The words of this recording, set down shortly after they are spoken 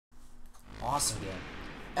awesome game.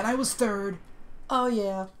 And I was third. Oh,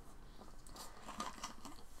 yeah.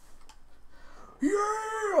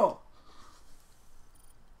 Yeah!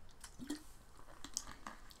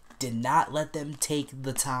 Did not let them take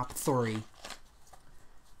the top 3.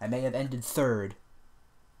 I may have ended third,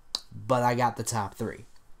 but I got the top 3.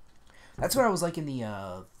 That's what I was like in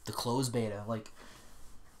the closed beta. Like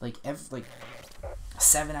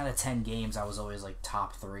 7 out of 10 games, I was always like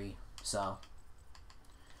top 3. So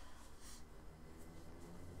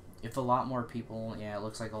if a lot more people, yeah, it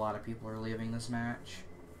looks like a lot of people are leaving this match.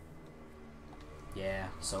 Yeah,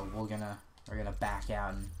 so we're gonna back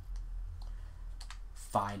out and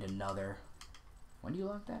find another. When do you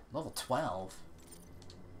lock that? Level 12.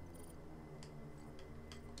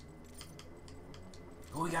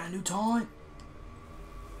 Oh, we got a new taunt.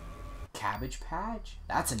 Cabbage Patch?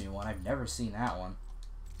 That's a new one. I've never seen that one.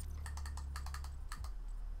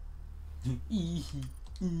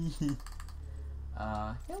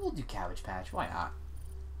 Yeah, we'll do Cabbage Patch. Why not?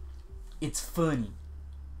 It's funny.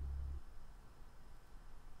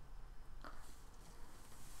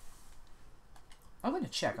 I'm gonna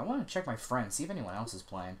check. I want to check my friends, see if anyone else is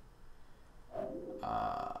playing.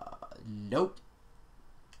 Nope.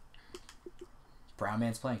 Brown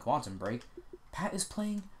Man's playing Quantum Break. Pat is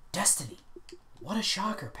playing Destiny. What a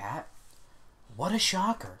shocker, Pat. What a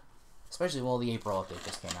shocker. Especially while the April update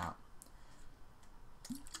just came out.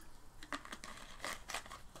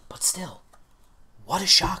 But still, what a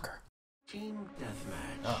shocker. Team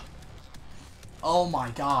Deathmatch. Oh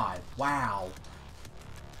my god. Wow.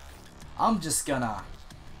 I'm just gonna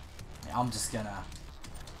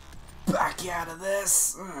back out of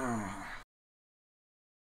this.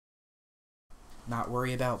 Not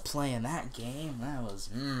worry about playing that game. That was,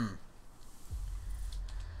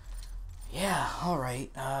 Yeah,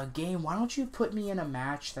 alright. Game, why don't you put me in a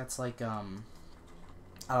match that's like, I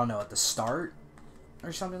don't know, at the start?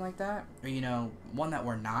 Or something like that? Or, you know, one that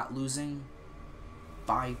we're not losing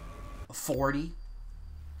by 40.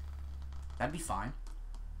 That'd be fine.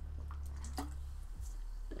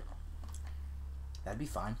 That'd be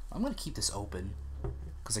fine. I'm gonna keep this open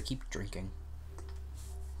because I keep drinking.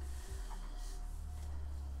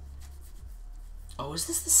 Oh, is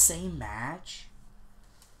this the same match?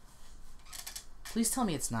 Please tell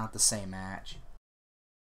me it's not the same match.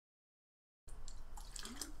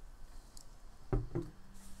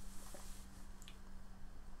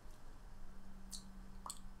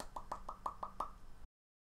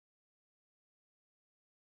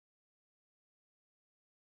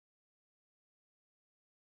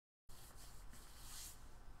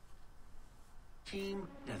 Team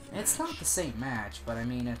Deathmatch. It's not the same match, but I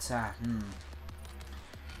mean, it's,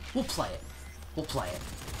 We'll play it. We'll play it.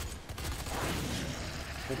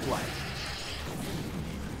 We'll play it.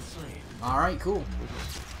 Alright, cool.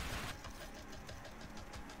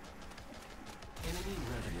 Enemy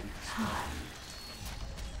revenant.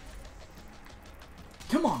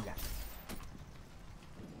 Come on, guys.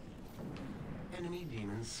 Enemy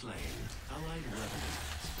demon slain. Allied revenant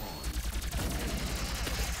spawned.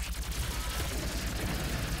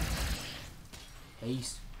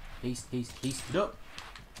 Haste. Haste, haste, haste it up.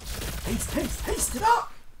 Haste, haste, haste it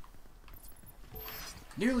up!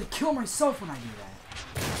 Nearly kill myself when I do that.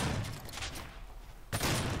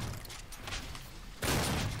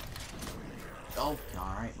 Oh,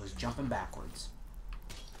 alright, was jumping backwards.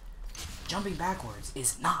 Jumping backwards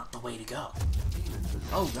is not the way to go.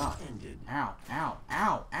 Oh god. Ow, ow,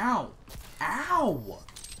 ow, ow, ow!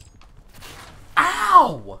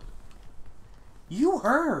 Ow! You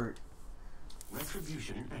hurt.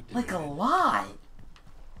 Retribution activated. Like a lot.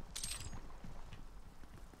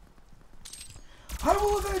 I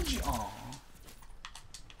will avenge you. Aww.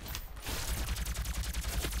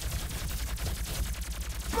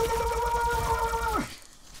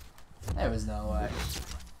 There was no way.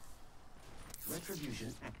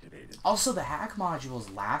 Retribution activated. Also, the hack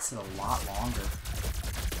modules lasted a lot longer.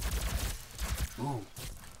 Ooh.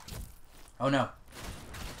 Oh no.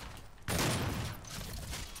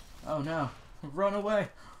 Oh no. Run away.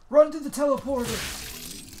 Run to the teleporter.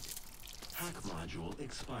 Hack module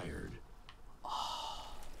expired.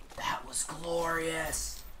 Oh, that was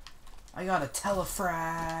glorious. I got a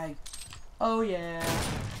telefrag. Oh yeah.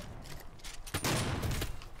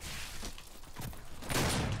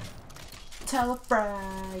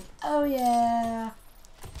 Telefrag. Oh yeah.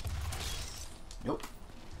 Nope.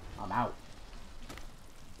 I'm out.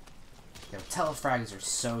 Yo, telefrags are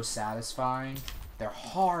so satisfying. They're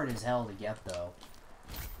hard as hell to get though,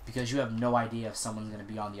 because you have no idea if someone's gonna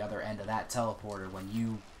be on the other end of that teleporter when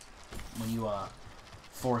you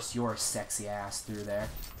force your sexy ass through there.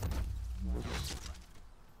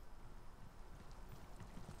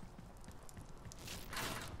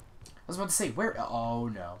 was about to say, where? Oh,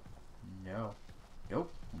 no. No.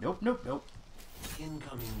 Nope. Nope, nope, nope.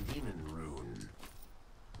 Incoming demon rune.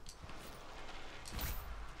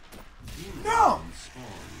 Demon No! rune spawned.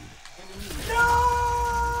 Enemy No!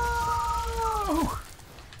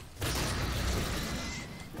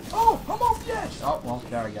 Oh, I'm off the edge. Oh, well,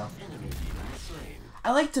 there we go. enemy demon slain.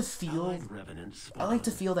 I like to feel... Allied revenant spawned. I like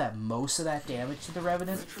to feel that most of that damage to the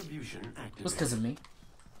Revenant Retribution activated. was because of me.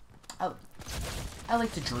 I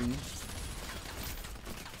like to dream.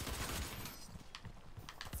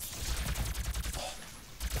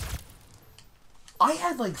 I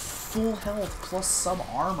had like full health plus some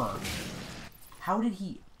armor. How did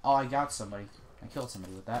he... Oh, I got somebody. I killed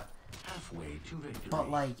somebody with that. Halfway to victory. But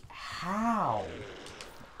like, how?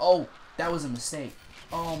 Oh, that was a mistake.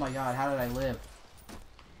 Oh my god, how did I live?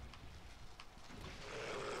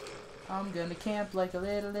 I'm gonna camp like a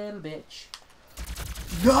little bitch.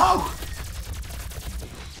 No!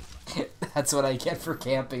 That's what I get for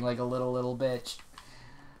camping like a little bitch.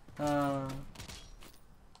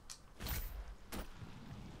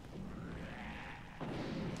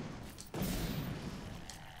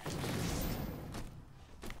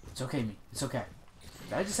 It's okay, me. It's okay.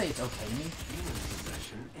 Did I just say it's okay, me? Demon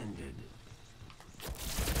possession ended.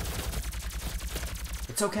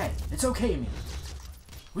 It's okay. It's okay, me.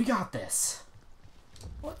 We got this.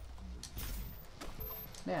 What?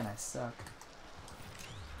 Man, I suck.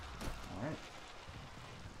 Alright.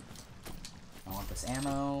 I want this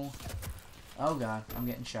ammo. Oh god, I'm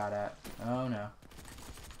getting shot at. Oh no.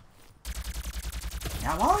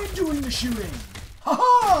 Now I'm doing the shooting!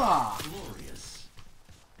 Ha-ha! Glorious.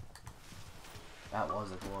 That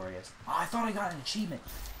was a glorious. Oh, I thought I got an achievement.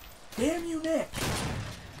 Damn you, Nick!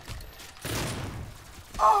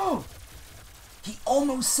 Oh! He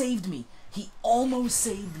almost saved me. He almost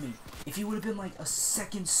saved me. If he would have been like a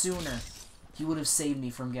second sooner, he would have saved me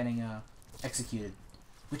from getting executed.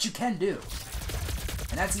 Which you can do.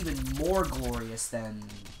 And that's even more glorious than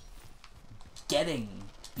getting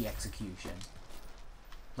the execution.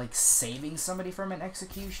 Like, saving somebody from an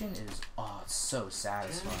execution is, oh, it's so 10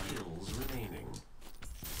 satisfying. kills remaining.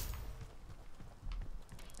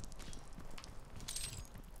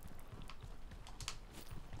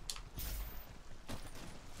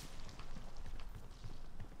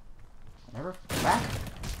 Remember? Back?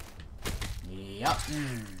 Yup.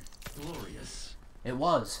 Glorious. It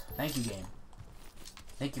was. Thank you, game.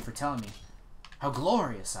 Thank you for telling me how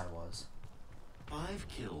glorious I was. 5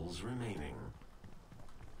 kills remaining.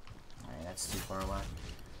 Alright, that's too far away.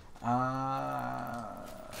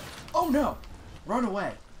 Oh no! Run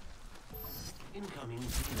away! Incoming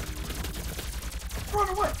demon rune. Run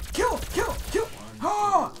away! Kill him! Kill him! Kill him!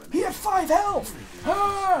 Ah! He had 5 health!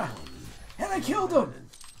 Ah! And I killed him!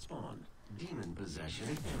 Spawn. Demon possession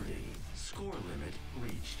empty. Score limit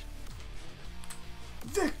reached.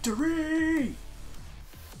 Victory!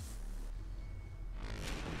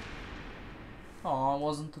 Oh, it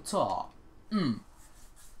wasn't the top.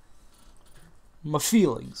 My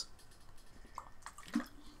feelings.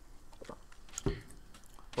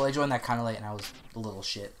 Well, I joined that kind of late and I was a little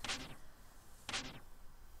shit.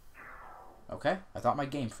 Okay, I thought my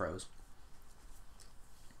game froze.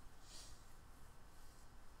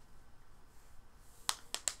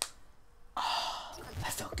 Oh,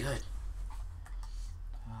 that felt good.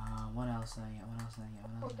 What else did I get? What else did I get?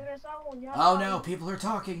 What else did I get? Oh no, people are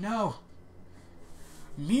talking, no!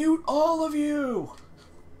 Mute all of you!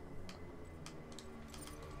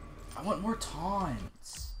 I want more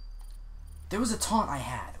taunts. There was a taunt I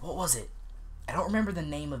had. What was it? I don't remember the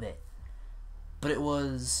name of it. But it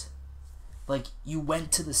was... like, you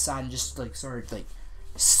went to the side and just, like, started, like,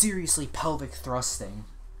 seriously pelvic thrusting.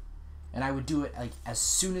 And I would do it, like, as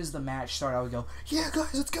soon as the match started, I would go, yeah,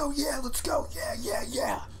 guys, let's go, yeah, let's go, yeah, yeah,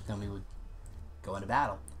 yeah. Then we would go into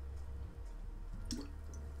battle.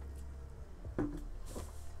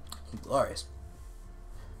 Glorious.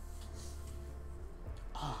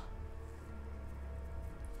 Oh.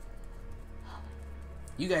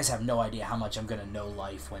 You guys have no idea how much I'm gonna know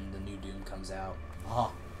life when the new Doom comes out.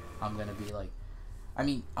 Oh, I'm gonna be like... I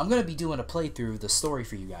mean, I'm gonna be doing a playthrough of the story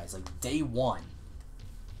for you guys, like, day one.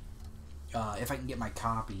 If I can get my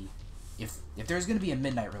copy. If there's gonna be a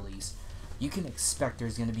midnight release, you can expect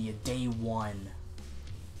there's gonna be a day one,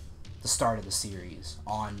 the start of the series,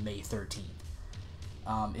 on May 13th.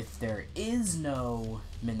 If there is no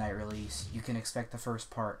midnight release, you can expect the first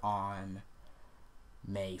part on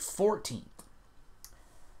May 14th.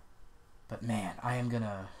 But man, I am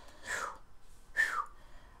gonna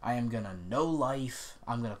know life.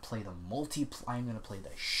 I'm gonna play I'm gonna play the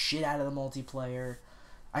shit out of the multiplayer.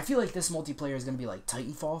 I feel like this multiplayer is gonna be like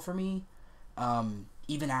Titanfall for me.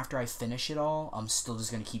 even after I finish it all, I'm still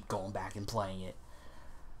just gonna keep going back and playing it.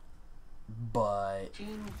 But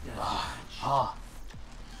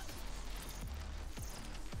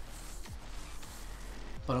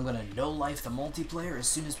but I'm gonna no-life the multiplayer as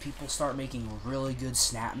soon as people start making really good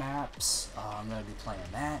snap maps. I'm gonna be playing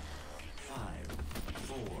that. 5,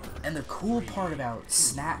 4, and the cool part about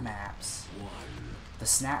snap maps, the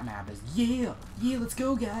snap map is yeah, let's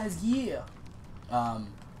go guys, yeah. But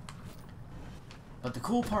the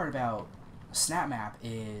cool part about snap map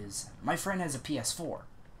is my friend has a PS4.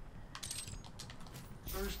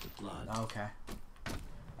 First blood. Okay.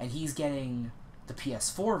 And he's getting the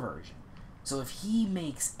PS4 version. So if he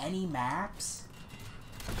makes any maps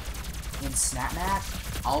in Snap Map,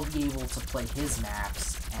 I'll be able to play his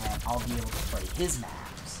maps, and I'll be able to play his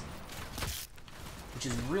maps. Which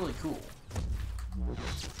is really cool.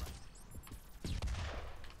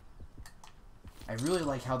 I really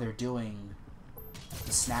like how they're doing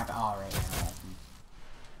the Snap... Oh, right now.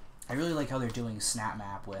 I really like how they're doing Snap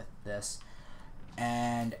Map with this.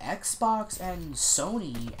 And Xbox and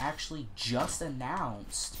Sony actually just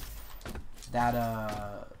announced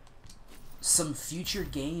that some future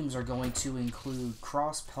games are going to include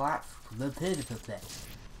cross-platform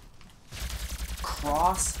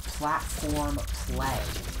play.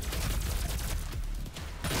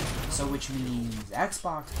 So which means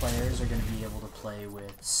Xbox players are going to be able to play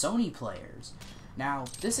with Sony players. Now,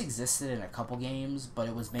 this existed in a couple games, but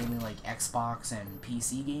it was mainly like Xbox and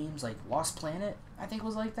PC games, like Lost Planet, I think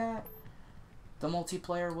was like that. The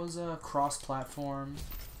multiplayer was a cross-platform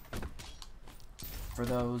for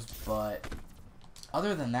those, but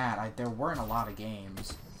other than that, there weren't a lot of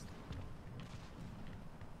games.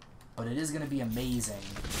 But it is going to be amazing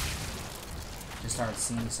to start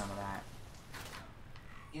seeing some of that.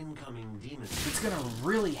 Incoming demon. It's going to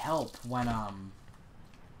really help when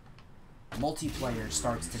multiplayer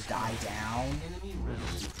starts to die down. Enemy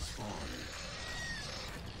resident spawn.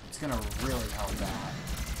 It's going to really help that.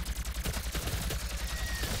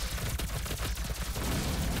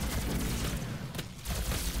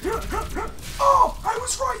 Oh, I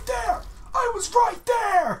was right there! I was right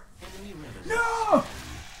there! No!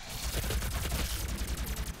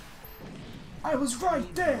 I was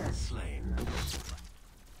right there!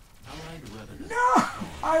 No!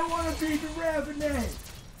 I want to be the Revenant!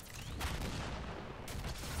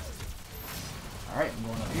 Alright, I'm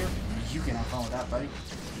going up here. You can have fun with that, buddy.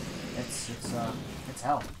 It's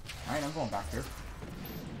hell. Alright, I'm going back here.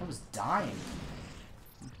 I was dying.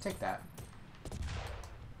 Take that.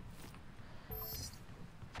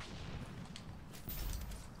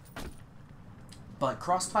 But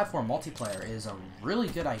cross-platform multiplayer is a really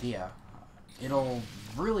good idea. It'll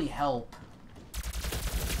really help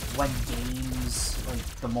when games, like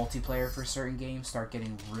the multiplayer for certain games, start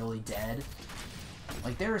getting really dead.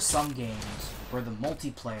 Like, there are some games where the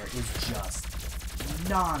multiplayer is just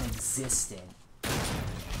non-existent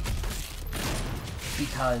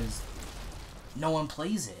because no one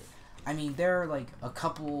plays it. I mean, there are like a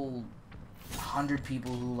couple hundred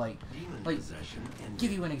people who like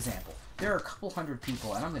give you an example. There are a couple hundred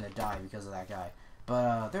people, and I'm gonna die because of that guy,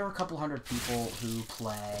 but there are a couple hundred people who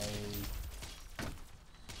play,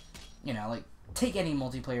 you know, like, take any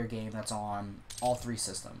multiplayer game that's on all three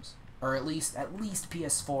systems, or at least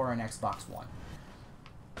PS4 and Xbox One.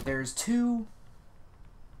 There's two,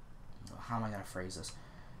 how am I gonna phrase this?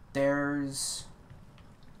 There's,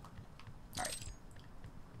 alright,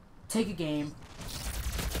 take a game,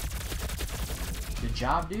 good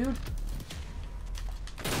job, dude.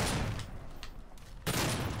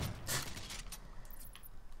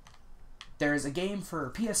 There's a game for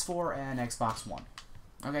PS4 and Xbox One.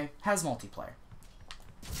 Okay? Has multiplayer.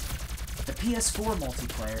 The PS4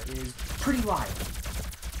 multiplayer is pretty lively.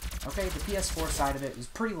 Okay? The PS4 side of it is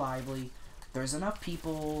pretty lively. There's enough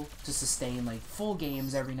people to sustain, like, full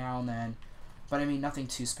games every now and then. But, I mean, nothing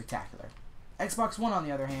too spectacular. Xbox One, on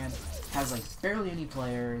the other hand, has, like, barely any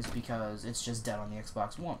players because it's just dead on the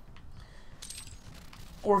Xbox One.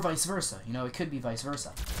 Or vice versa. You know, it could be vice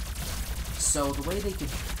versa. So, the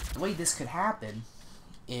way this could happen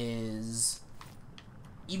is,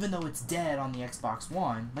 even though it's dead on the Xbox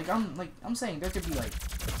One, I'm saying there could be like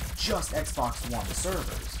just Xbox One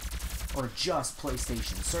servers or just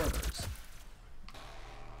PlayStation servers,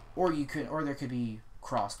 or there could be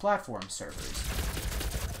cross-platform servers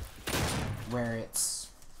where it's,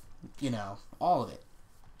 you know, all of it.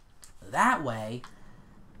 That way,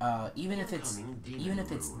 even if it's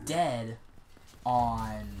dead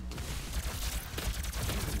on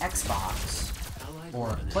Xbox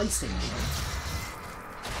or PlayStation,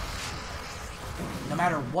 no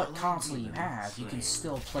matter what console you have, you can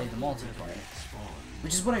still play the multiplayer.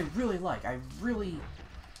 Which is what I really like. I really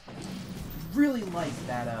like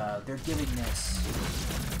that they're giving this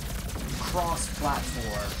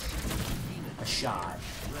cross-platform a shot.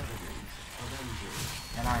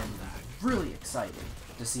 And I'm really excited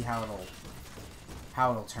to see how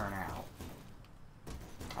it'll turn out.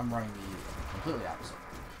 I'm running the completely opposite.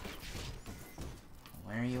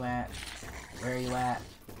 Where are you at? Where are you at?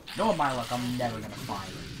 Knowing my luck, I'm never gonna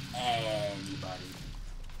find anybody.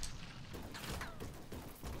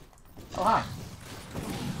 Oh, hi.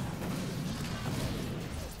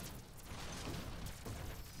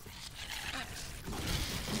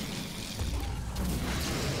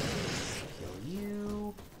 Kill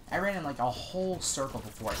you. I ran in like a whole circle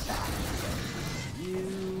before I found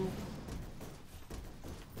you.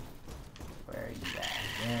 Where are you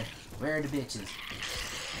at? Where are the bitches?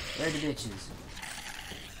 Where are the bitches?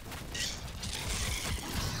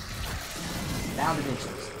 Found the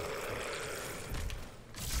bitches.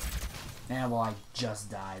 And well, I just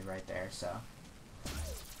died right there, so.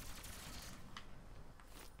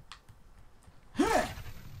 Oh,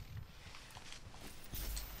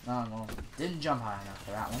 well, didn't jump high enough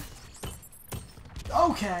for that one.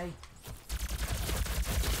 Okay.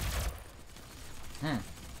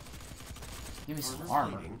 Give me some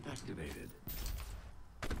armor.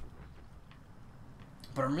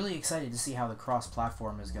 But I'm really excited to see how the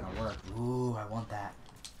cross-platform is gonna work. Ooh, I want that.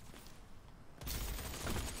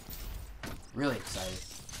 Really excited.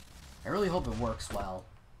 I really hope it works well.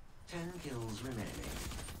 10 kills remaining.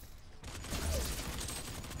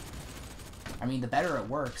 I mean, the better it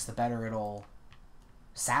works, the better it'll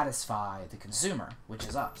satisfy the consumer, which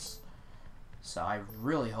is us. So I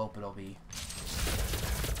really hope it'll be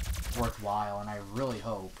worthwhile, and I really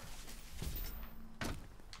hope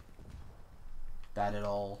that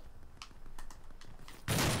it'll...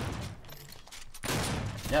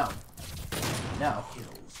 No. No.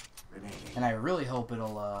 And I really hope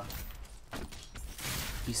it'll,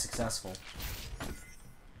 be successful.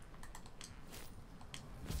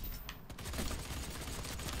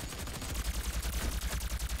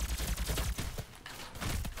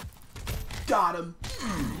 Got him!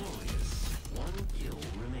 One kill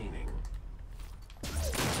remaining.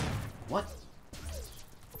 What?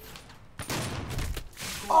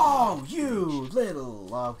 Oh, you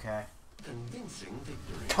little... Okay. Convincing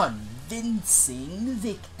victory. Convincing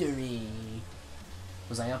victory.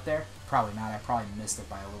 Was I up there? Probably not. I probably missed it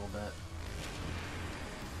by a little bit.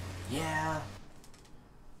 Yeah.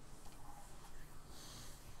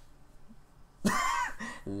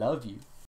 Love you.